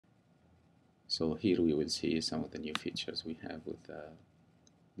So here we will see some of the new features we have with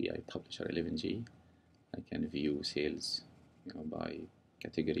BI Publisher 11G. I can view sales, by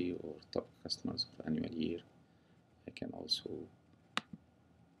category or top customers or annual year. I can also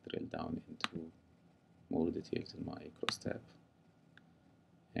drill down into more details in my cross tab,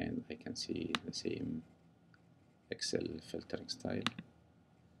 and I can see the same Excel filtering style.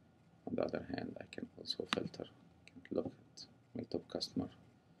 On the other hand, I can also filter, I can look at my top customer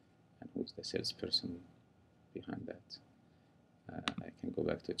and who's the salesperson behind that. I can go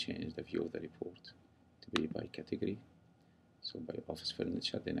back to change the view of the report to be by category. So by office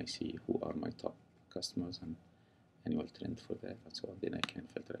furniture, then I see who are my top customers and annual trend for that. So then I can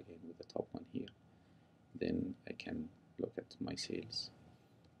filter again with the top one here. Then I can look at my sales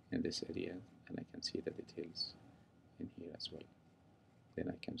in this area, and I can see the details in here as well. Then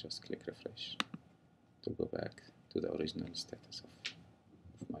I can just click refresh to go back to the original status of